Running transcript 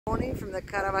Morning from the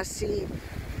Carabassi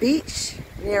beach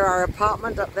near our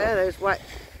apartment up there, those white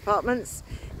apartments.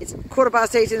 It's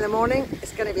 8:15 in the morning.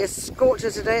 It's going to be a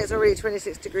scorcher today. It's already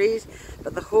 26 degrees,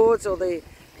 but the hordes or the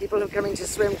people who are coming to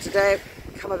swim today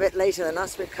come a bit later than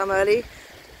us. We've come early.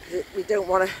 We don't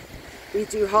want to be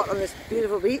too hot on this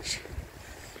beautiful beach,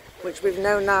 which we've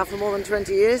known now for more than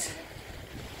 20 years.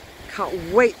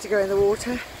 Can't wait to go in the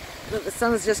water. Look, the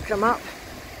sun's just come up.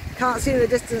 Can't see in the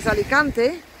distance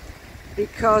Alicante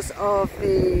because of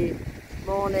the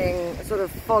morning sort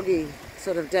of foggy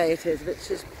sort of day it is,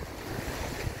 which is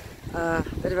a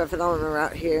bit of a phenomenon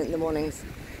out here in the mornings.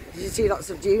 You see lots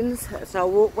of dunes. That's our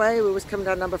walkway. We always come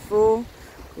down number 4.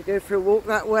 We go for a walk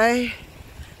that way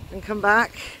and come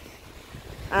back,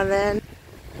 and then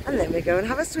we go and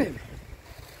have a swim.